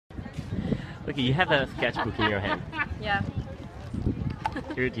Okay, you have a sketchbook in your hand. Yeah.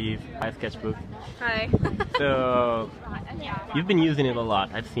 Here it is, my sketchbook. Hi. So, you've been using it a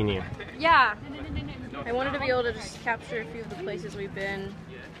lot, I've seen you. Yeah. I wanted to be able to just capture a few of the places we've been.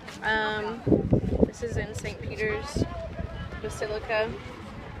 This is in St. Peter's Basilica.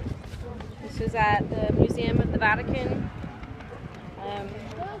 This is at the Museum of the Vatican.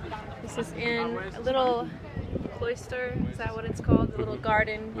 This is in a little cloister, is that what it's called? The little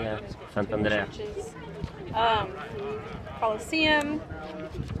garden. Yeah, Sant'Andrea. Colosseum,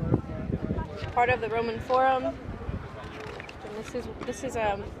 part of the Roman Forum. And this is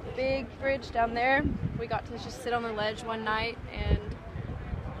a big bridge down there. We got to just sit on the ledge one night and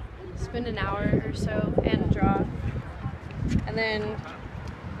spend an hour or so and draw. And then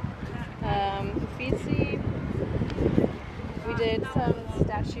Uffizi, we did some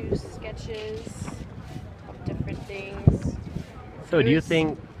statue sketches of different things. So do you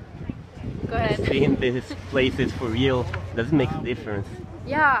think Go ahead. seeing these places for real doesn't make a difference?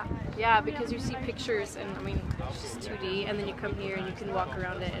 Yeah, because you see pictures and I mean it's just 2D, and then you come here and you can walk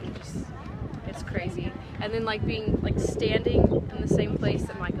around it and just it's crazy. And then standing in the same place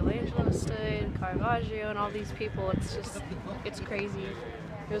that Michelangelo stood, Caravaggio, and all these people, it's crazy.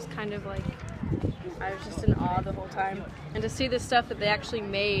 It was kind of like I was just in awe the whole time. And to see the stuff that they actually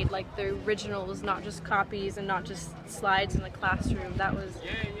made, like the originals, not just copies and not just slides in the classroom, that was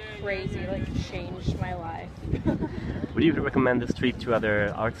crazy, like changed my life. Would you recommend this trip to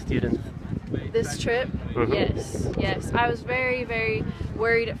other art students? This trip? Mm-hmm. Yes. I was very, very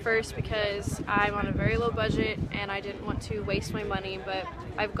worried at first because I'm on a very low budget and I didn't want to waste my money, but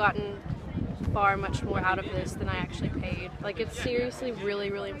I've gotten far much more out of this than I actually paid. Like, it's seriously really,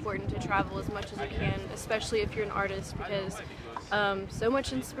 really important to travel as much as you can, especially if you're an artist, because so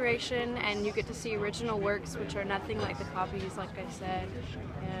much inspiration and you get to see original works which are nothing like the copies, like I said,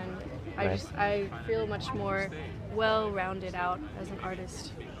 and I feel much more well-rounded out as an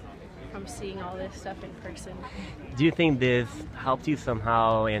artist from seeing all this stuff in person. Do you think this helped you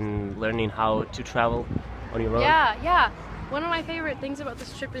somehow in learning how to travel on your own? Yeah. One of my favorite things about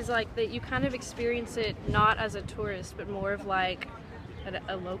this trip is like that you kind of experience it not as a tourist, but more of like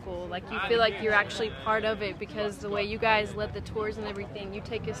a local. Like you feel like you're actually part of it because the way you guys led the tours and everything, you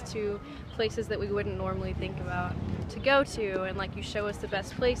take us to places that we wouldn't normally think about to go to, and like you show us the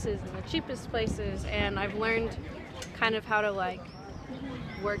best places and the cheapest places, and I've learned kind of how to like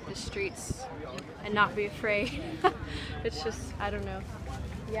work the streets and not be afraid. It's just, I don't know.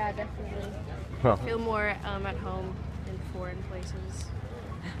 Yeah, definitely. Well, I feel more at home in foreign places.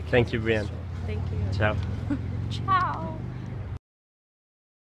 thank you, Brianne. Thank you. Ciao. Ciao.